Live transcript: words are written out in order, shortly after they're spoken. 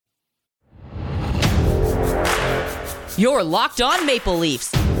You're Locked On Maple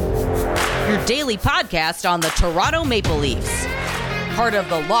Leafs, your daily podcast on the Toronto Maple Leafs. Part of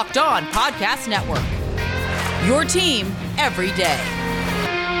the Locked On Podcast Network, your team every day.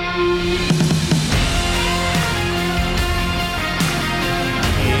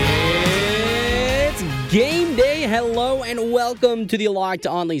 It's game day. Hello and welcome to the Locked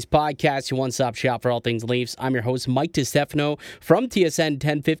On Leafs podcast, your one-stop shop for all things Leafs. I'm your host, Mike DiStefano from TSN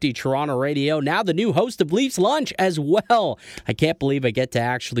 1050 Toronto Radio, now the new host of Leafs Lunch as well. I can't believe I get to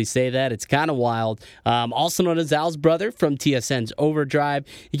actually say that. It's kind of wild. Also known as Al's brother from TSN's Overdrive.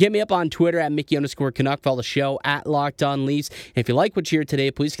 You get me up on Twitter at Mickey_Canuck. Follow the show at Locked On Leafs. If you like what you hear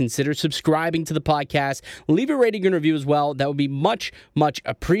today, please consider subscribing to the podcast. Leave a rating and review as well. That would be much, much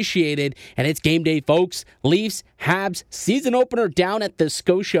appreciated. And it's game day, folks. Leafs, Habs, season opener down at the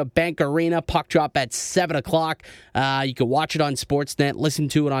Scotiabank Arena. Puck drop at 7 o'clock. You can watch it on Sportsnet, listen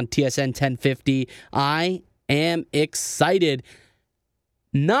to it on TSN 1050. I am excited.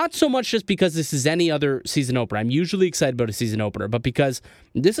 Not so much just because this is any other season opener. I'm usually excited about a season opener, but because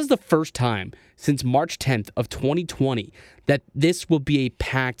this is the first time since March 10th of 2020 that this will be a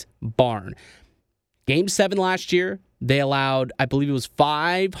packed barn. Game 7 last year, they allowed, I believe it was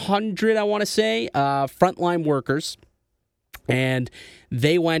 500, I want to say, frontline workers. And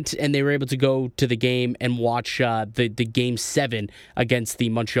they went and they were able to go to the game and watch the Game 7 against the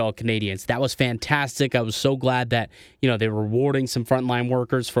Montreal Canadiens. That was fantastic. I was so glad that, they were rewarding some frontline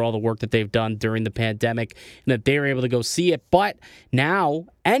workers for all the work that they've done during the pandemic and that they were able to go see it. But now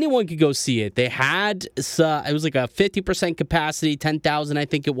anyone could go see it. They had, it was like a 50% capacity, 10,000 I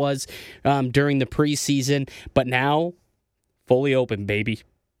think it was during the preseason. But now, fully open, baby.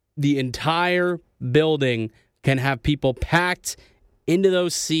 The entire building can have people packed into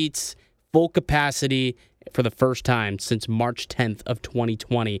those seats, full capacity for the first time since March 10th of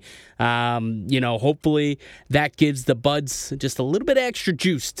 2020. Hopefully that gives the Buds just a little bit of extra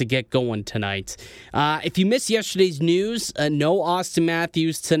juice to get going tonight. If you missed yesterday's news, no Auston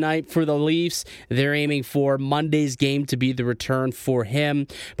Matthews tonight for the Leafs. They're aiming for Monday's game to be the return for him.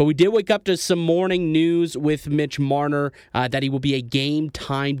 But we did wake up to some morning news with Mitch Marner that he will be a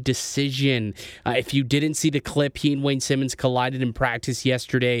game-time decision. If you didn't see the clip, he and Wayne Simmons collided in practice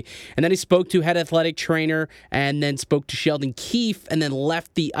yesterday. And then he spoke to head athletic trainer and then spoke to Sheldon Keefe and then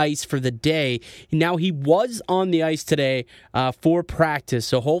left the ice for the day. Now, he was on the ice today for practice,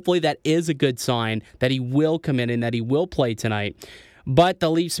 so hopefully that is a good sign that he will come in and that he will play tonight. But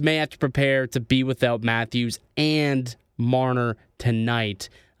the Leafs may have to prepare to be without Matthews and Marner tonight.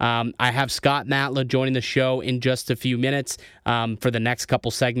 I have Scott Matla joining the show in just a few minutes for the next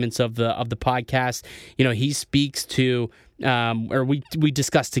couple segments of the podcast. He speaks to, we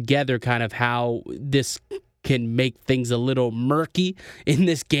discuss together kind of how this can make things a little murky in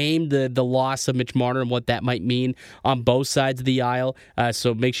this game, the loss of Mitch Marner and what that might mean on both sides of the aisle.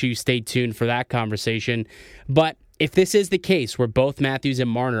 So make sure you stay tuned for that conversation. But if this is the case where both Matthews and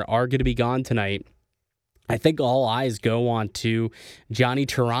Marner are going to be gone tonight, I think all eyes go on to Johnny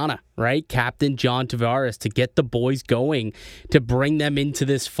Tirana, right? Captain John Tavares, to get the boys going, to bring them into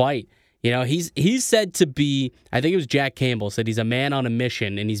this fight. He's said to be, I think it was Jack Campbell said he's a man on a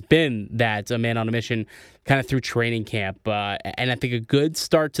mission, and he's been a man on a mission kind of through training camp. And I think a good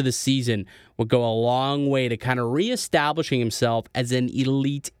start to the season would go a long way to kind of reestablishing himself as an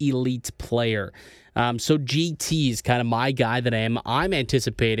elite player. So GT is kind of my guy that I'm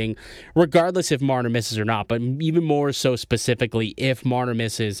anticipating, regardless if Marner misses or not, but even more so specifically if Marner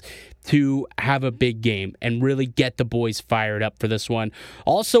misses, to have a big game and really get the boys fired up for this one.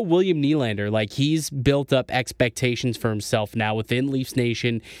 Also, William Nylander, he's built up expectations for himself now within Leafs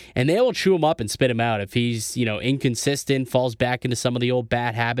Nation, and they will chew him up and spit him out if he's, inconsistent, falls back into some of the old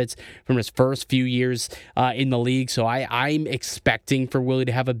bad habits from his first few years in the league. So I'm expecting for Willie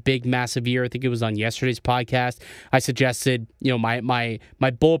to have a big, massive year. I think it was on yesterday's podcast. I suggested, my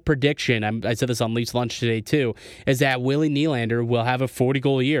bold prediction, I said this on Leafs Lunch today too, is that Willie Nylander will have a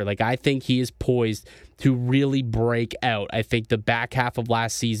 40-goal year. I think he is poised to really break out. I think the back half of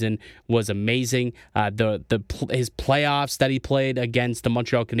last season was amazing. His playoffs that he played against the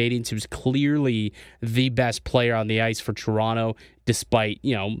Montreal Canadiens, he was clearly the best player on the ice for Toronto. Despite,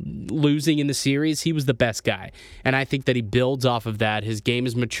 losing in the series, he was the best guy. And I think that he builds off of that. His game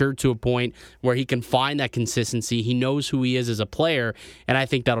is matured to a point where he can find that consistency. He knows who he is as a player, and I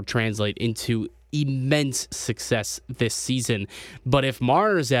think that'll translate into immense success this season. But if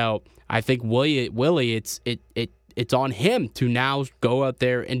Marner's out, I think Willie, it's on him to now go out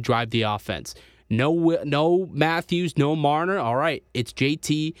there and drive the offense. No Matthews, no Marner. All right, it's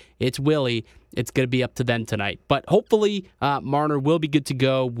JT, it's Willie. it's going to be up to them tonight. But hopefully, Marner will be good to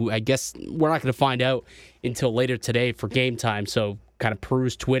go. I guess we're not going to find out until later today for game time. So kind of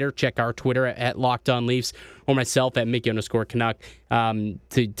peruse Twitter, check our Twitter at Locked On Leafs, or myself at Mickey_Canuck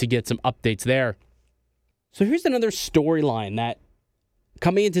to get some updates there. So here's another storyline that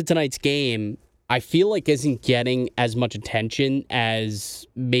coming into tonight's game, I feel like isn't getting as much attention as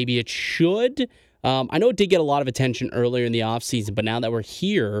maybe it should. I know it did get a lot of attention earlier in the offseason, but now that we're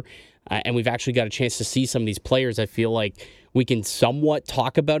here and we've actually got a chance to see some of these players, I feel like we can somewhat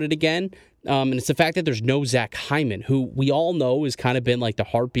talk about it again. And it's the fact that there's no Zach Hyman, who we all know has kind of been like the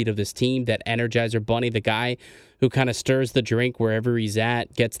heartbeat of this team, that Energizer Bunny, the guy who kind of stirs the drink wherever he's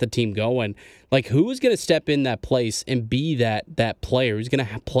at, gets the team going. Like, who is going to step in that place and be that player? Who's going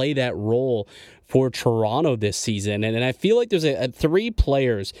to play that role for Toronto this season? And I feel like there's three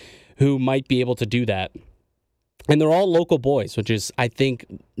players who might be able to do that. And they're all local boys, which is, I think,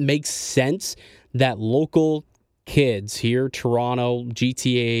 makes sense that local kids here, Toronto,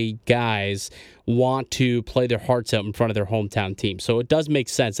 GTA guys, want to play their hearts out in front of their hometown team. So it does make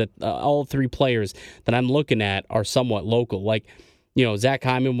sense that all three players that I'm looking at are somewhat local. Like, you know, Zach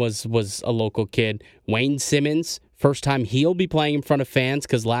Hyman was a local kid. Wayne Simmons, first time he'll be playing in front of fans,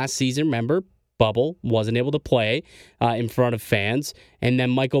 because last season, remember, Bubble wasn't able to play in front of fans. And then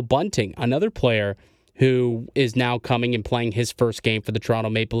Michael Bunting, another player who is now coming and playing his first game for the Toronto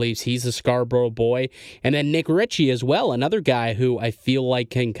Maple Leafs. He's a Scarborough boy. And then Nick Ritchie as well, another guy who I feel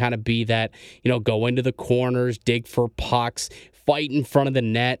like can kind of be that, you know, go into the corners, dig for pucks, fight in front of the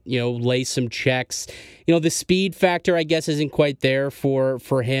net, you know, lay some checks. You know, the speed factor, I guess, isn't quite there for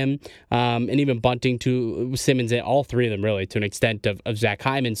him. And even Bunting to Simmons, all three of them really, to an extent of Zach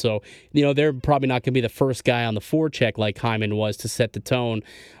Hyman. So, you know, they're probably not going to be the first guy on the forecheck like Hyman was to set the tone.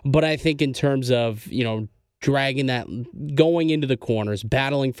 But I think in terms of, you know, dragging that, going into the corners,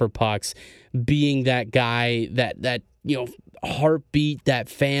 battling for pucks, being that guy, that you know, heartbeat that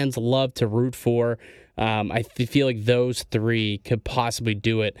fans love to root for, I feel like those three could possibly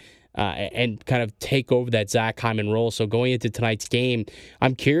do it and kind of take over that Zach Hyman role. So going into tonight's game,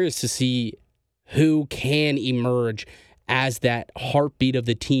 I'm curious to see who can emerge as that heartbeat of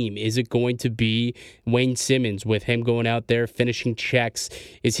the team. Is it going to be Wayne Simmons with him going out there finishing checks?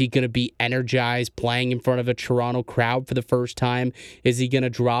 Is he going to be energized playing in front of a Toronto crowd for the first time? Is he going to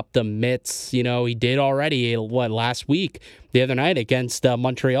drop the mitts? You know, he did already, last week, the other night against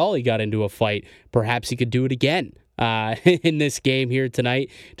Montreal, he got into a fight. Perhaps he could do it again in this game here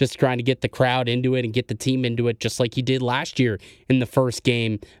tonight, just trying to get the crowd into it and get the team into it, just like he did last year in the first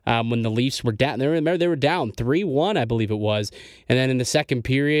game when the Leafs were down. They were down 3-1, I believe it was. And then in the second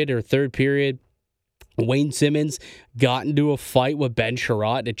period or third period, Wayne Simmons got into a fight with Ben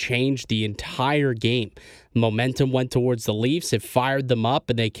Sherratt to change the entire game. Momentum went towards the Leafs. It fired them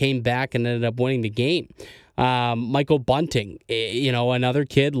up, and they came back and ended up winning the game. Michael Bunting, you know, another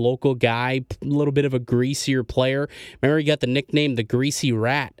kid, local guy, a little bit of a greasier player. Remember, he got the nickname the Greasy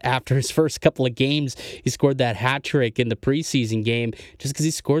Rat after his first couple of games. He scored that hat trick in the preseason game just because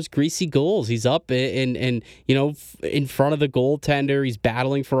he scores greasy goals. He's up and you know, in front of the goaltender. He's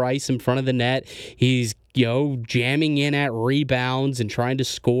battling for ice in front of the net. He's, you know, jamming in at rebounds and trying to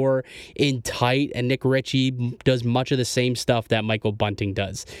score in tight. And Nick Ritchie does much of the same stuff that Michael Bunting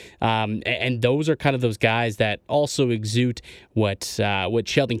does. And those are kind of those guys that also exude what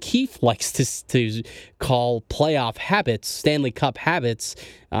Sheldon Keefe likes to call playoff habits, Stanley Cup habits.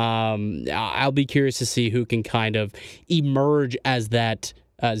 I'll be curious to see who can kind of emerge as that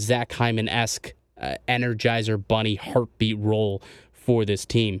Zach Hyman-esque Energizer Bunny heartbeat role for this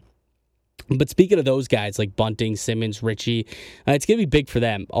team. But speaking of those guys like Bunting, Simmons, Ritchie, it's going to be big for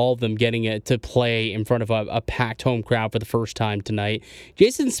them, all of them getting to play in front of a packed home crowd for the first time tonight.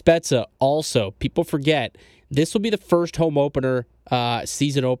 Jason Spezza also, people forget, this will be the first home opener,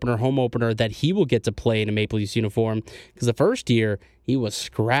 season opener, home opener that he will get to play in a Maple Leafs uniform, because the first year he was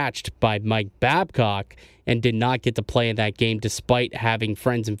scratched by Mike Babcock and did not get to play in that game despite having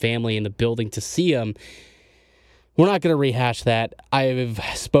friends and family in the building to see him. We're not going to rehash that. I've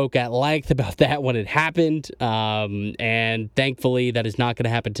spoke at length about that when it happened, and thankfully that is not going to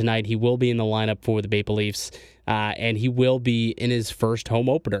happen tonight. He will be in the lineup for the Maple Leafs, and he will be in his first home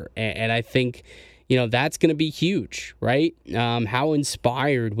opener. And I think, you know, that's going to be huge, right? How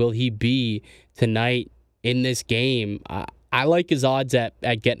inspired will he be tonight in this game? I like his odds at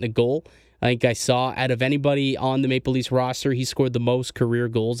getting a goal. I think I saw out of anybody on the Maple Leafs roster, he scored the most career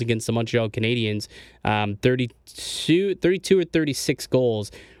goals against the Montreal Canadiens, 32 or 36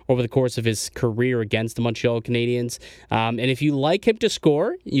 goals, over the course of his career against the Montreal Canadiens. And if you like him to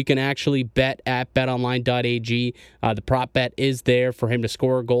score, you can actually bet at betonline.ag. The prop bet is there for him to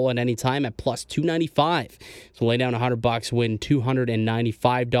score a goal at any time at plus 295. So lay down $100, win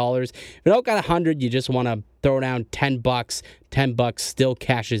 $295. If you don't got 100, you just want to throw down $10. $10 still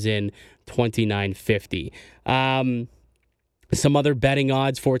cashes in $29.50. Some other betting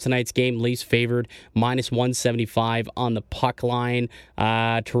odds for tonight's game. Leafs favored minus 175 on the puck line.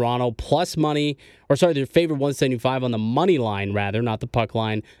 Toronto plus money. They're favored 175 on the money line, rather, not the puck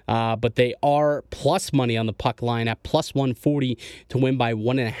line. But they are plus money on the puck line at plus 140 to win by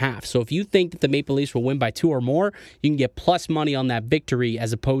 1.5. So if you think that the Maple Leafs will win by 2 or more, you can get plus money on that victory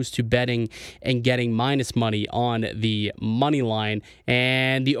as opposed to betting and getting minus money on the money line.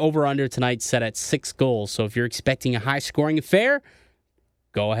 And the over-under tonight set at 6 goals. So if you're expecting a high-scoring affair,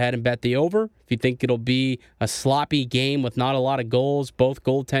 go ahead and bet the over. If you think it'll be a sloppy game with not a lot of goals, both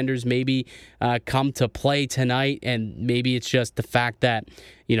goaltenders maybe come to play tonight, and maybe it's just the fact that,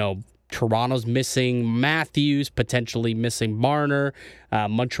 Toronto's missing Matthews, potentially missing Marner.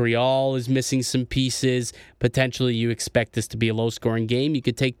 Montreal is missing some pieces. Potentially you expect this to be a low-scoring game. You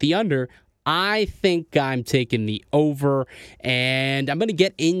could take the under. I think I'm taking the over, and I'm going to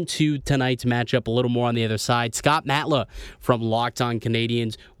get into tonight's matchup a little more on the other side. Scott Matla from Locked On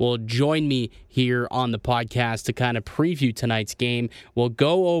Canadiens will join me here on the podcast to kind of preview tonight's game. We'll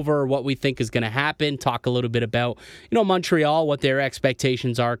go over what we think is going to happen, talk a little bit about, Montreal, what their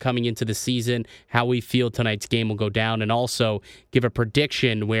expectations are coming into the season, how we feel tonight's game will go down, and also give a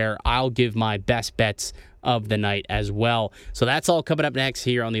prediction where I'll give my best bets of the night as well. So that's all coming up next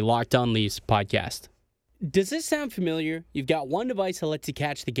here on the Locked On Leafs podcast. Does this sound familiar? You've got one device that lets you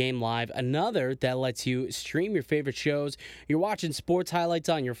catch the game live, another that lets you stream your favorite shows. You're watching sports highlights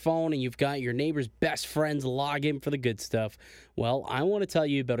on your phone, and you've got your neighbor's best friends log in for the good stuff. Well, I want to tell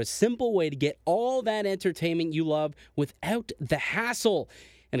you about a simple way to get all that entertainment you love without the hassle.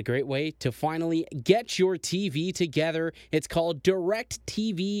 And a great way to finally get your TV together. It's called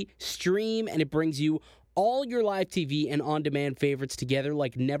DirecTV Stream, and it brings you all your live TV and on-demand favorites together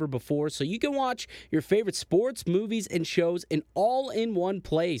like never before, so you can watch your favorite sports, movies, and shows all in one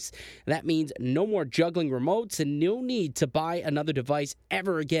place. That means no more juggling remotes and no need to buy another device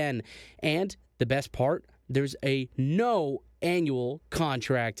ever again. And the best part, there's a no annual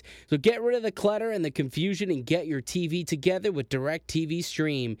contract. So get rid of the clutter and the confusion and get your TV together with DirecTV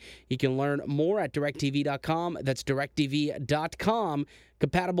Stream. You can learn more at directtv.com. That's directtv.com.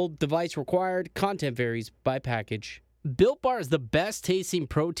 Compatible device required. Content varies by package. Built Bar is the best tasting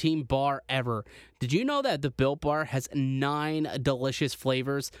protein bar ever. Did you know that the Built Bar has 9 delicious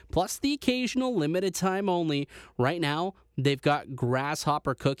flavors, plus the occasional limited time only? Right now, they've got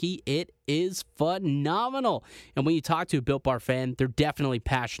Grasshopper Cookie. It is phenomenal. And when you talk to a Built Bar fan, they're definitely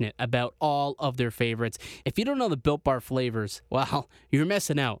passionate about all of their favorites. If you don't know the Built Bar flavors, well, you're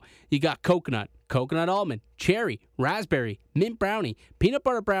missing out. You got coconut almond, cherry, raspberry, mint brownie, peanut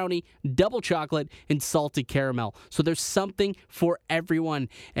butter brownie, double chocolate, and salted caramel. So there's something for everyone.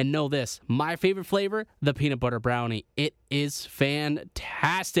 And know this, my favorite flavor, the peanut butter brownie. It is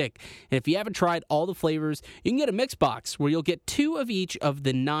fantastic. And if you haven't tried all the flavors, you can get a mix box where you'll get 2 of each of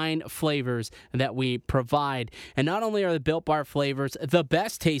the 9 flavors that we provide. And not only are the Built Bar flavors the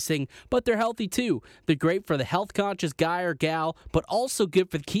best tasting, but they're healthy too. They're great for the health-conscious guy or gal, but also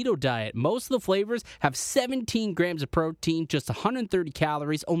good for the keto diet. Most of the flavors have 17 grams of protein, just 130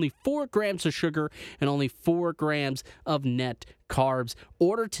 calories, only 4 grams of sugar, and only 4 grams of net carbs.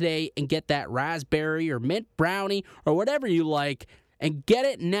 Order today and get that raspberry or mint brownie or whatever you like, and get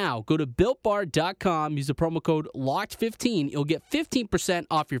it now. Go to BuiltBar.com. Use the promo code LOCKED15. You'll get 15%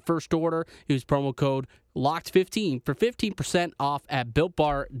 off your first order. Use promo code LOCKED15 for 15% off at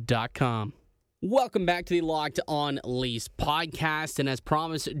BuiltBar.com. Welcome back to the Locked On Leafs podcast, and as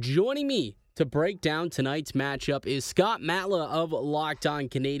promised, joining me to break down tonight's matchup is Scott Matla of Locked On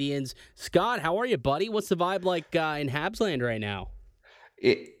Canadiens. Scott, how are you, buddy? What's the vibe like in Habsland right now?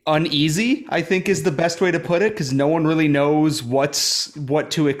 Uneasy, I think, is the best way to put it, because no one really knows what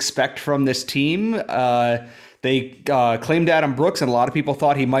to expect from this team. They claimed Adam Brooks, and a lot of people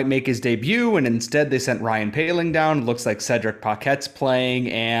thought he might make his debut, and instead they sent Ryan Poehling down. It looks like Cedric Paquette's playing,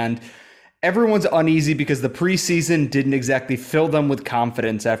 and everyone's uneasy because the preseason didn't exactly fill them with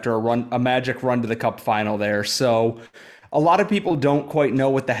confidence after a magic run to the Cup final there. So a lot of people don't quite know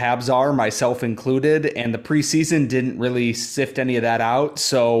what the Habs are, myself included, and the preseason didn't really sift any of that out.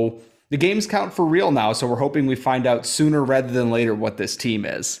 So the games count for real now, so we're hoping we find out sooner rather than later what this team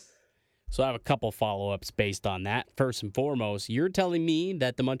is. So I have a couple follow-ups based on that. First and foremost, you're telling me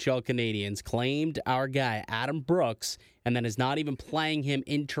that the Montreal Canadiens claimed our guy, Adam Brooks, and then is not even playing him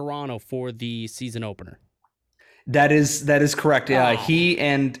in Toronto for the season opener. That is correct. He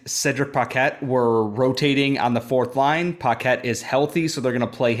and Cedric Paquette were rotating on the fourth line. Paquette is healthy, so they're going to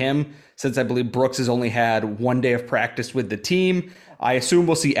play him since I believe Brooks has only had 1 day of practice with the team. I assume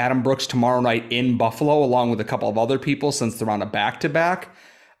we'll see Adam Brooks tomorrow night in Buffalo along with a couple of other people since they're on a back-to-back.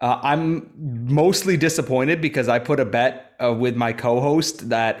 I'm mostly disappointed because I put a bet with my co-host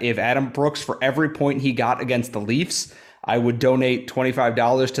that if Adam Brooks, for every point he got against the Leafs, I would donate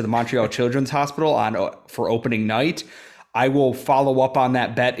 $25 to the Montreal Children's Hospital for opening night. I will follow up on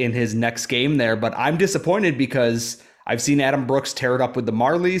that bet in his next game there, but I'm disappointed because I've seen Adam Brooks tear it up with the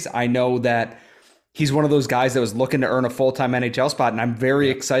Marlies. I know that he's one of those guys that was looking to earn a full-time NHL spot, and I'm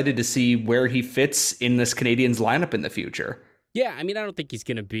very excited to see where he fits in this Canadiens lineup in the future. Yeah, I mean, I don't think he's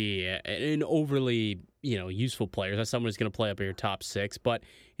going to be an overly, useful player. That's someone who's going to play up in your top six, but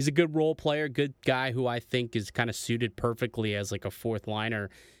he's a good role player, good guy who I think is kind of suited perfectly as like a fourth liner.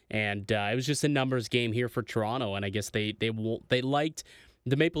 And it was just a numbers game here for Toronto, and I guess the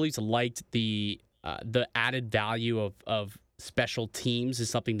Maple Leafs liked the added value of special teams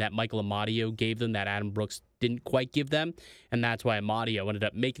is something that Michael Amadio gave them that Adam Brooks didn't quite give them, and that's why Amadio ended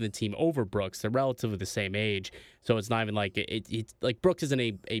up making the team over Brooks. They're relatively the same age, so it's not even like it's like Brooks isn't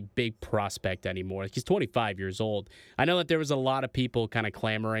a big prospect anymore. He's 25 years old. I know that there was a lot of people kind of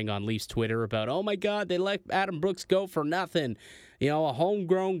clamoring on Leafs Twitter about, oh my God, they let Adam Brooks go for nothing. A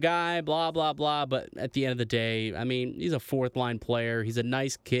homegrown guy, blah, blah, blah. But at the end of the day, I mean, he's a fourth-line player. He's a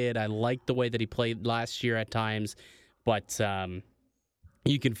nice kid. I like the way that he played last year at times. But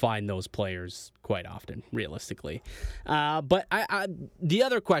you can find those players quite often, realistically. But the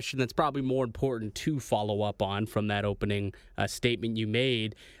other question that's probably more important to follow up on from that opening statement you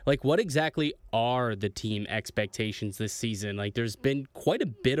made, like what exactly are the team expectations this season? Like there's been quite a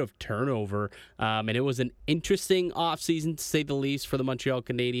bit of turnover, and it was an interesting offseason to say the least for the Montreal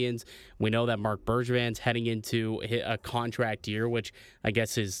Canadiens. We know that Marc Bergevin's heading into a contract year, which I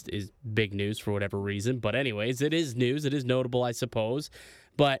guess is big news for whatever reason. But anyways, it is news. It is notable, I suppose.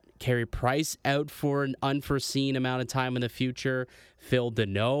 But Carey Price out for an unforeseen amount of time in the future. Phil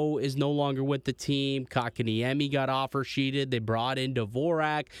Deneau is no longer with the team. Kotkaniemi got offer sheeted. They brought in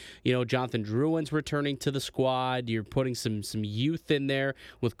Dvorak. Jonathan Drouin's returning to the squad. You're putting some youth in there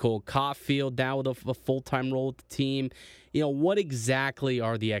with Cole Caulfield now with a full-time role with the team. What exactly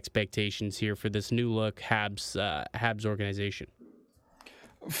are the expectations here for this new look Habs organization?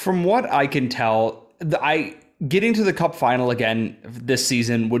 From what I can tell, getting to the Cup final again this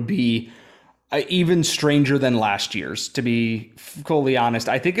season would be even stranger than last year's, to be fully honest.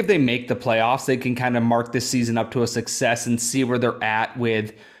 I think if they make the playoffs, they can kind of mark this season up to a success and see where they're at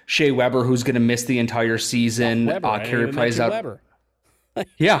with Shea Weber, who's going to miss the entire season. Carey Price out. Weber.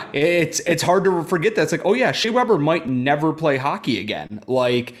 Yeah, it's hard to forget that. It's like, oh yeah, Shea Weber might never play hockey again.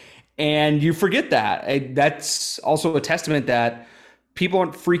 And you forget that. That's also a testament that people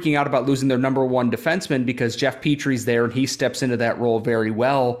aren't freaking out about losing their number one defenseman because Jeff Petry's there and he steps into that role very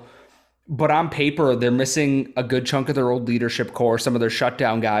well. But on paper, they're missing a good chunk of their old leadership core, some of their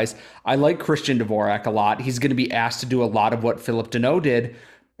shutdown guys. I like Christian Dvorak a lot. He's going to be asked to do a lot of what Philip Deneau did,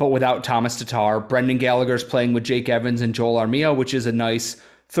 but without Thomas Tatar. Brendan Gallagher's playing with Jake Evans and Joel Armia, which is a nice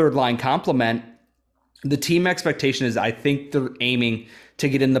third-line complement. The team expectation is I think they're aiming to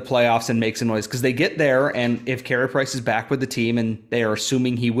get in the playoffs and make some noise because they get there, and if Carey Price is back with the team, and they are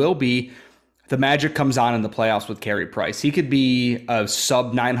assuming he will be, the magic comes on in the playoffs with Carey Price. He could be a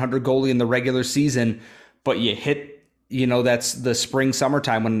sub-900 goalie in the regular season, but you hit, that's the spring,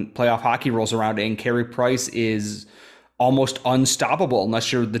 summertime when playoff hockey rolls around, and Carey Price is almost unstoppable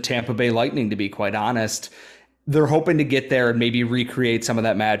unless you're the Tampa Bay Lightning, to be quite honest. They're hoping to get there and maybe recreate some of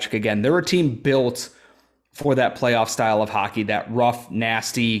that magic again. They're a team built for that playoff style of hockey, that rough,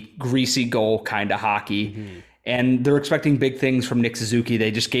 nasty, greasy goal kind of hockey. Mm-hmm. And they're expecting big things from Nick Suzuki.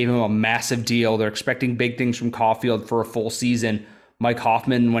 They just gave him a massive deal. They're expecting big things from Caulfield for a full season. Mike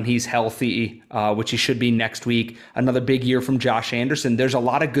Hoffman, when he's healthy, which he should be next week. Another big year from Josh Anderson. There's a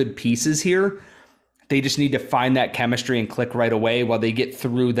lot of good pieces here. They just need to find that chemistry and click right away while they get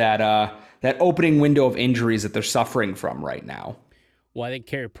through that opening window of injuries that they're suffering from right now. Well, I think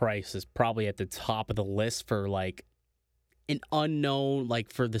Carey Price is probably at the top of the list for an unknown,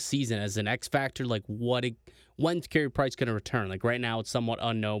 for the season as an X factor. When's Carey Price going to return? Right now, it's somewhat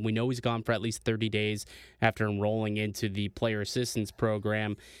unknown. We know he's gone for at least 30 days after enrolling into the player assistance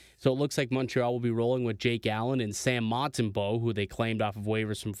program. So it looks like Montreal will be rolling with Jake Allen and Sam Montembeault, who they claimed off of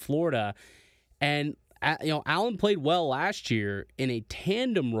waivers from Florida. And Allen played well last year in a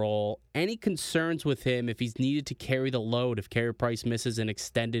tandem role. Any concerns with him if he's needed to carry the load if Carey Price misses an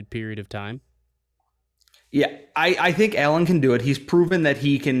extended period of time? Yeah, I think Allen can do it. He's proven that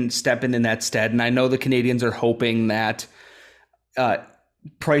he can step in that stead, and I know the Canadians are hoping that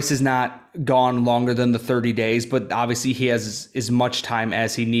Price is not gone longer than the 30 days, but obviously he has as much time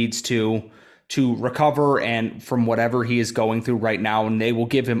as he needs to recover and from whatever he is going through right now, and they will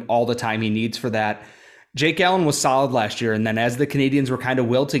give him all the time he needs for that. Jake Allen was solid last year, and then as the Canadians were kind of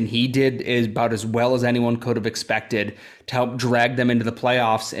wilting, he did about as well as anyone could have expected to help drag them into the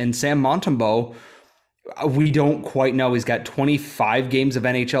playoffs. And Sam Montembeault, we don't quite know. He's got 25 games of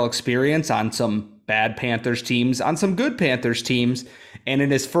NHL experience on some bad Panthers teams, on some good Panthers teams. And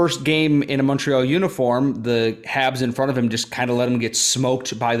in his first game in a Montreal uniform, the Habs in front of him just kind of let him get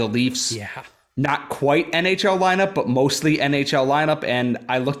smoked by the Leafs. Yeah. Not quite NHL lineup, but mostly NHL lineup. And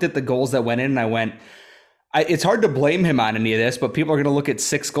I looked at the goals that went in and I went, it's hard to blame him on any of this, but people are going to look at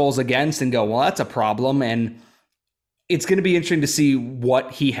 6 goals against and go, well, that's a problem. And it's going to be interesting to see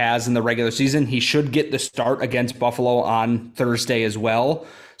what he has in the regular season. He should get the start against Buffalo on Thursday as well.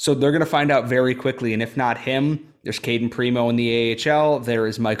 So they're going to find out very quickly. And if not him, there's Caden Primo in the AHL. There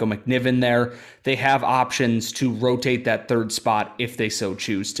is Michael McNiven there. They have options to rotate that third spot if they so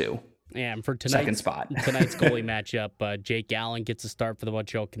choose to. Yeah, and for tonight's goalie matchup, Jake Allen gets a start for the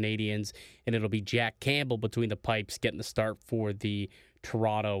Montreal Canadiens, and it'll be Jack Campbell between the pipes getting the start for the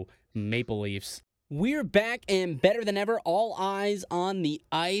Toronto Maple Leafs. We're back and better than ever. All eyes on the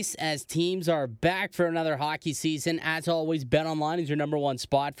ice as teams are back for another hockey season. As always, BetOnline is your number one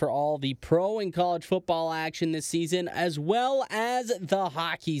spot for all the pro and college football action this season, as well as the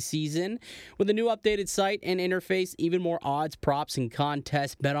hockey season. With a new updated site and interface, even more odds, props, and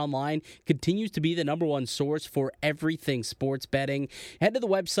contests, BetOnline continues to be the number one source for everything sports betting. Head to the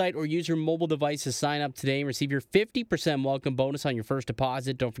website or use your mobile device to sign up today and receive your 50% welcome bonus on your first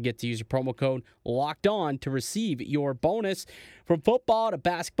deposit. Don't forget to use your promo code Locked On to receive your bonus. From football to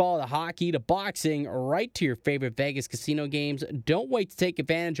basketball to hockey to boxing, right to your favorite Vegas casino games. Don't wait to take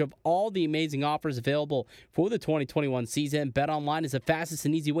advantage of all the amazing offers available for the 2021 season. BetOnline is the fastest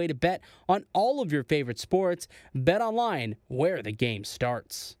and easy way to bet on all of your favorite sports. BetOnline, where the game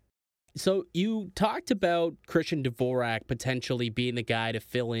starts. So you talked about Christian Dvorak potentially being the guy to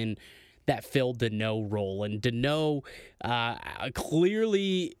fill in that Phil Deneau role, and Deneau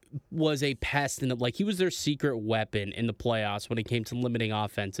clearly was a pest, and he was their secret weapon in the playoffs when it came to limiting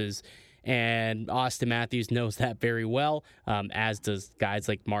offenses. And Austin Matthews knows that very well, as does guys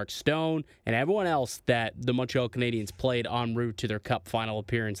like Mark Stone and everyone else that the Montreal Canadiens played en route to their Cup final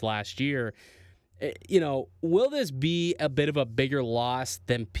appearance last year. Will this be a bit of a bigger loss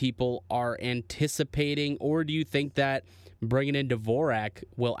than people are anticipating, or do you think that bringing in Dvorak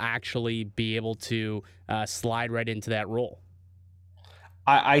will actually be able to slide right into that role?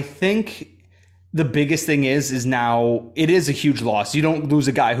 I think the biggest thing is now it is a huge loss. You don't lose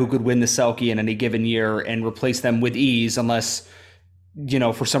a guy who could win the Selke in any given year and replace them with ease unless,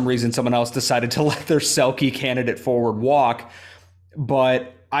 for some reason someone else decided to let their Selke candidate forward walk.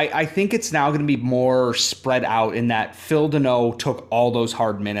 But I think it's now going to be more spread out in that Phil Deneau took all those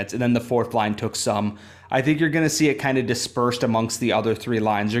hard minutes and then the fourth line took some. I think you're going to see it kind of dispersed amongst the other 3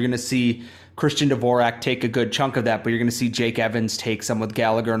 lines. You're going to see Christian Dvorak take a good chunk of that, but you're going to see Jake Evans take some with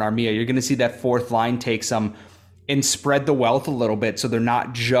Gallagher and Armia. You're going to see that fourth line take some and spread the wealth a little bit so they're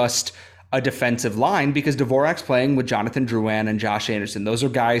not just a defensive line, because Dvorak's playing with Jonathan Drouin and Josh Anderson. Those are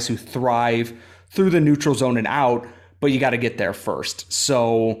guys who thrive through the neutral zone and out, but you got to get there first.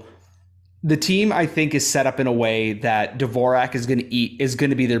 So the team, I think, is set up in a way that Dvorak is going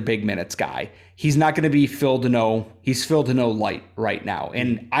to be their big minutes guy. He's not going to be Phil Deneau. He's Phil Deneau light right now.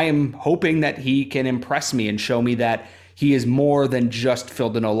 And I am hoping that he can impress me and show me that he is more than just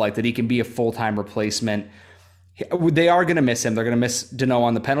Phil Deneau light, that he can be a full-time replacement. They are going to miss him. They're going to miss Deneau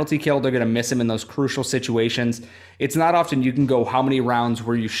on the penalty kill. They're going to miss him in those crucial situations. It's not often you can go how many rounds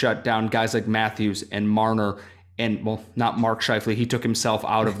where you shut down guys like Matthews and Marner and, well, not Mark Scheifele. He took himself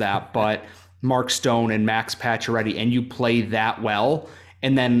out of that, but Mark Stone and Max Pacioretty, and you play that well.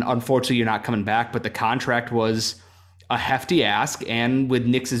 And then, unfortunately, you're not coming back. But the contract was a hefty ask. And with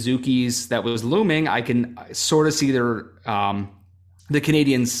Nick Suzuki's that was looming, I can sort of see the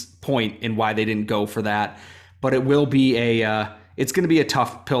Canadiens' point in why they didn't go for that. But it will be it's going to be a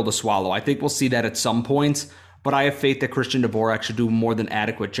tough pill to swallow. I think we'll see that at some points. But I have faith that Christian Dvorak should do a more than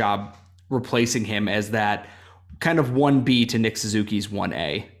adequate job replacing him as that kind of 1B to Nick Suzuki's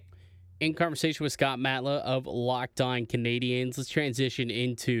 1A. In conversation with Scott Matla of Locked On Canadiens, let's transition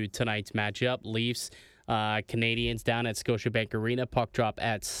into tonight's matchup. Leafs Canadiens down at Scotiabank Arena. Puck drop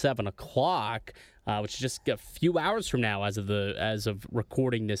at 7 o'clock. Which is just a few hours from now as of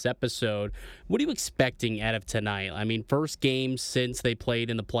recording this episode. What are you expecting out of tonight? I mean, first game since they played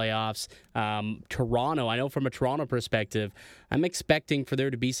in the playoffs. Toronto, I know from a Toronto perspective, I'm expecting for there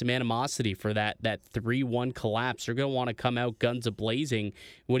to be some animosity for that 3-1 collapse. They're going to want to come out guns a-blazing.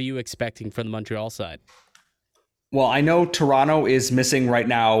 What are you expecting from the Montreal side? Well, I know Toronto is missing right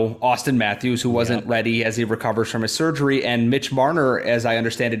now Austin Matthews, who wasn't ready as he recovers from his surgery, and Mitch Marner, as I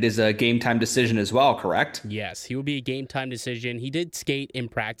understand it, is a game-time decision as well, correct? Yes, he will be a game-time decision. He did skate in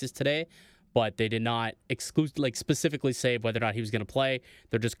practice today, but they did not specifically say whether or not he was going to play.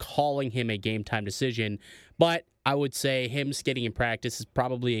 They're just calling him a game-time decision. But I would say him skating in practice is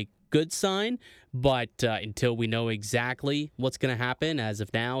probably a good sign, but until we know exactly what's going to happen, as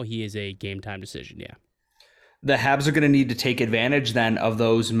of now, he is a game-time decision, yeah. The Habs are going to need to take advantage then of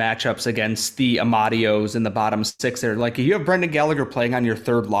those matchups against the Amadios in the bottom six there. Like, if you have Brendan Gallagher playing on your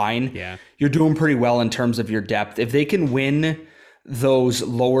third line, you're doing pretty well in terms of your depth. If they can win those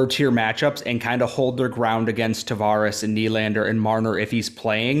lower tier matchups and kind of hold their ground against Tavares and Nylander and Marner if he's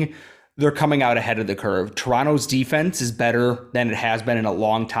playing, they're coming out ahead of the curve. Toronto's defense is better than it has been in a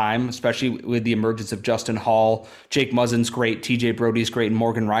long time, especially with the emergence of Justin Hall. Jake Muzzin's great, TJ Brodie's great, and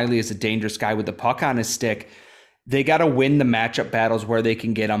Morgan Riley is a dangerous guy with the puck on his stick. They got to win the matchup battles where they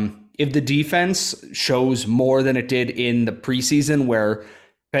can get them. If the defense shows more than it did in the preseason, where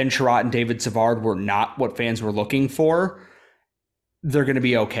Ben Chiarot and David Savard were not what fans were looking for, they're going to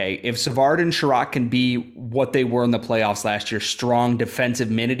be okay. If Savard and Chiarot can be what they were in the playoffs last year, strong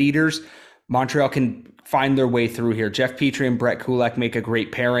defensive minute eaters, Montreal can find their way through here. Jeff Petrie and Brett Kulak make a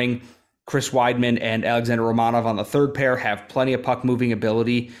great pairing. Chris Weidman and Alexander Romanov on the third pair have plenty of puck moving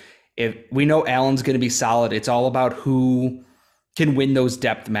ability. If we know Allen's going to be solid, it's all about who can win those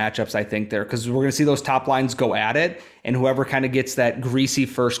depth matchups, I think, there, because we're going to see those top lines go at it, and whoever kind of gets that greasy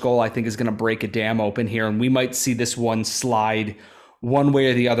first goal, I think, is going to break a dam open here, and we might see this one slide one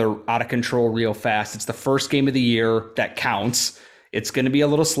way or the other out of control real fast. It's the first game of the year that counts. It's going to be a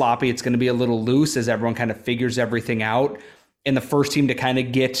little sloppy. It's going to be a little loose as everyone kind of figures everything out, and the first team to kind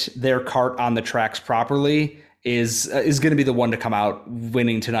of get their cart on the tracks properly is going to be the one to come out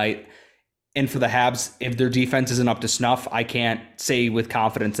winning tonight. And for the Habs, if their defense isn't up to snuff, I can't say with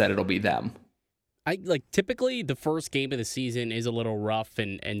confidence that it'll be them. Typically the first game of the season is a little rough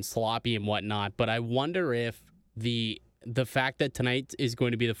and sloppy and whatnot, but I wonder if the fact that tonight is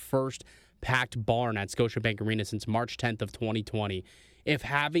going to be the first packed barn at Scotiabank Arena since March 10th of 2020, if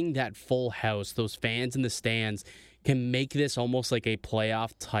having that full house, those fans in the stands, can make this almost like a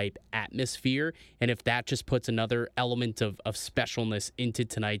playoff type atmosphere, and if that just puts another element of specialness into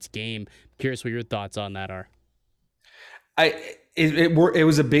tonight's game. I'm curious what your thoughts on that are. It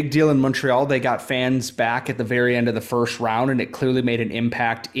was a big deal in Montreal. They got fans back at the very end of the first round, and it clearly made an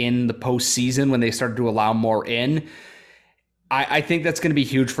impact in the postseason when they started to allow more in. I think that's going to be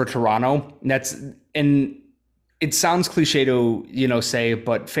huge for Toronto. And it sounds cliche to, say,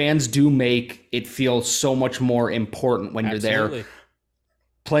 but fans do make it feel so much more important when you're there.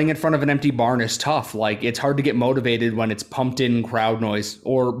 Playing in front of an empty barn is tough. Like, it's hard to get motivated when it's pumped in crowd noise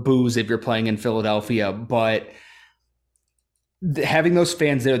or booze if you're playing in Philadelphia. But having those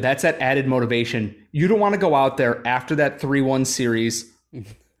fans there, that's that added motivation. You don't want to go out there after that 3-1 series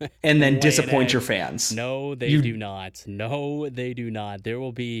and then disappoint your fans. No, they do not. No, they do not. There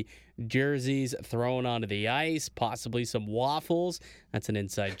will be jerseys thrown onto the ice, possibly some waffles. That's an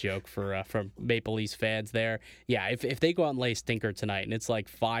inside joke for from Maple Leafs fans there. Yeah, if they go out and lay stinker tonight and it's like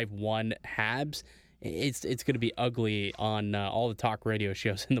 5-1 Habs, it's going to be ugly on all the talk radio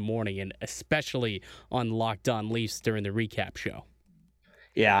shows in the morning, and especially on Locked On Leafs during the recap show.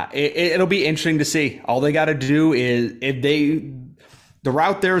 Yeah, it'll be interesting to see. All they got to do is, the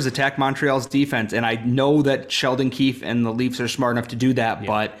route there is attack Montreal's defense, and I know that Sheldon Keefe and the Leafs are smart enough to do that,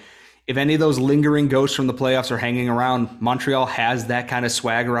 but if any of those lingering ghosts from the playoffs are hanging around, Montreal has that kind of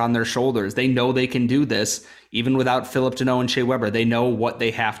swagger on their shoulders. They know they can do this, even without Philip Deneau and Shea Weber. They know what they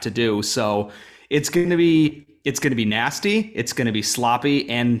have to do. So it's going to be nasty. It's going to be sloppy.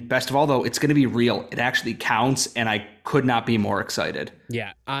 And best of all, though, it's going to be real. It actually counts, and I could not be more excited.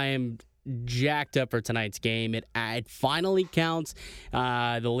 Yeah, I am jacked up for tonight's game. It finally counts.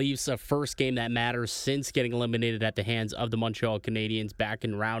 The Leafs, a first game that matters since getting eliminated at the hands of the Montreal Canadiens back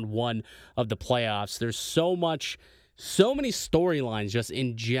in round one of the playoffs. There's so many storylines just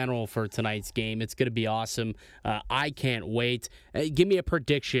in general for tonight's game. It's going to be awesome. I can't wait. Give me a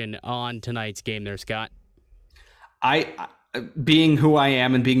prediction on tonight's game there, Scott. Being who I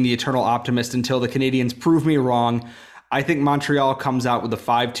am and being the eternal optimist until the Canadiens prove me wrong, I think Montreal comes out with a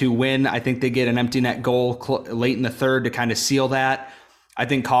 5-2 win. I think they get an empty net goal late in the third to kind of seal that. I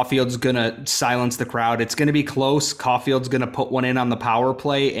think Caulfield's going to silence the crowd. It's going to be close. Caulfield's going to put one in on the power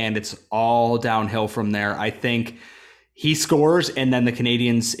play, and it's all downhill from there. I think he scores, and then the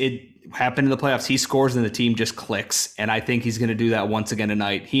Canadiens, it happened in the playoffs, he scores and the team just clicks, and I think he's going to do that once again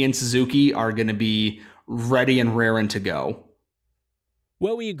tonight. He and Suzuki are going to be ready and raring to go.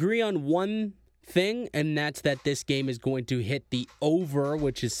 Well, we agree on one thing, and that's that this game is going to hit the over,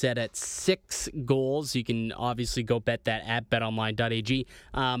 which is set at 6 goals. You can obviously go bet that at betonline.ag,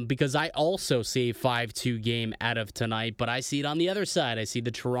 because I also see a 5-2 game out of tonight, but I see it on the other side. I see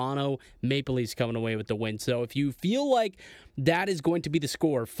the Toronto Maple Leafs coming away with the win. So if you feel like that is going to be the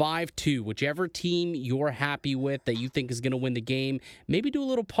score, 5-2, whichever team you're happy with that you think is going to win the game, maybe do a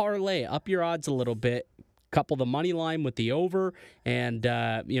little parlay, up your odds a little bit. Couple the money line with the over, and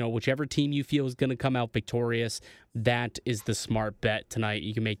whichever team you feel is going to come out victorious, that is the smart bet tonight.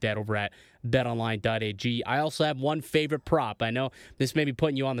 You can make that over at betonline.ag. I also have one favorite prop. I know this may be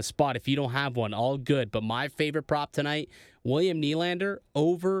putting you on the spot. If you don't have one, all good, but my favorite prop tonight, William Nylander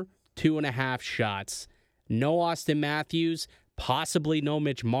over 2.5 shots. No Austin Matthews, possibly no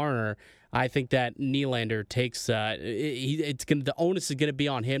Mitch Marner. I think that Nylander takes the onus is going to be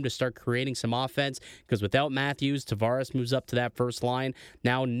on him to start creating some offense, because without Matthews, Tavares moves up to that first line.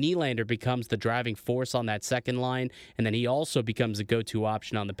 Now Nylander becomes the driving force on that second line, and then he also becomes a go-to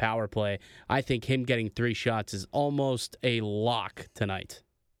option on the power play. I think him getting 3 shots is almost a lock tonight.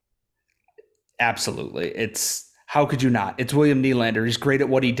 Absolutely. How could you not? It's William Nylander. He's great at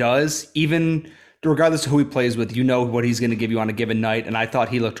what he does. Even regardless of who he plays with, you know what he's going to give you on a given night, and I thought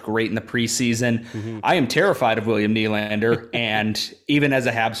he looked great in the preseason. Mm-hmm. I am terrified of William Nylander, and even as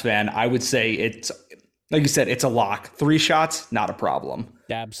a Habs fan, I would say it's, like you said, it's a lock. 3 shots, not a problem.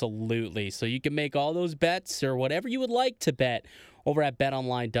 Absolutely. So you can make all those bets or whatever you would like to bet over at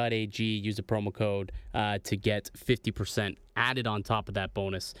betonline.ag. Use a promo code to get 50% added on top of that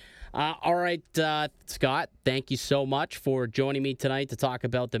bonus. All right, Scott, thank you so much for joining me tonight to talk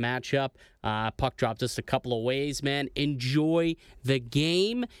about the matchup. Puck drop just a couple of ways, man. Enjoy the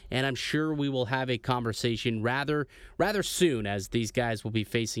game, and I'm sure we will have a conversation rather soon, as these guys will be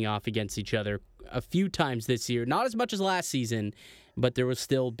facing off against each other a few times this year. Not as much as last season, but there will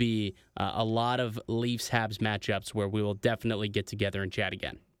still be a lot of Leafs-Habs matchups where we will definitely get together and chat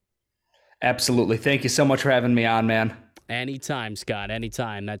again. Absolutely. Thank you so much for having me on, man. Anytime, Scott,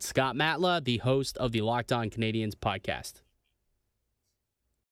 anytime. That's Scott Matla, the host of the Locked On Canadiens podcast.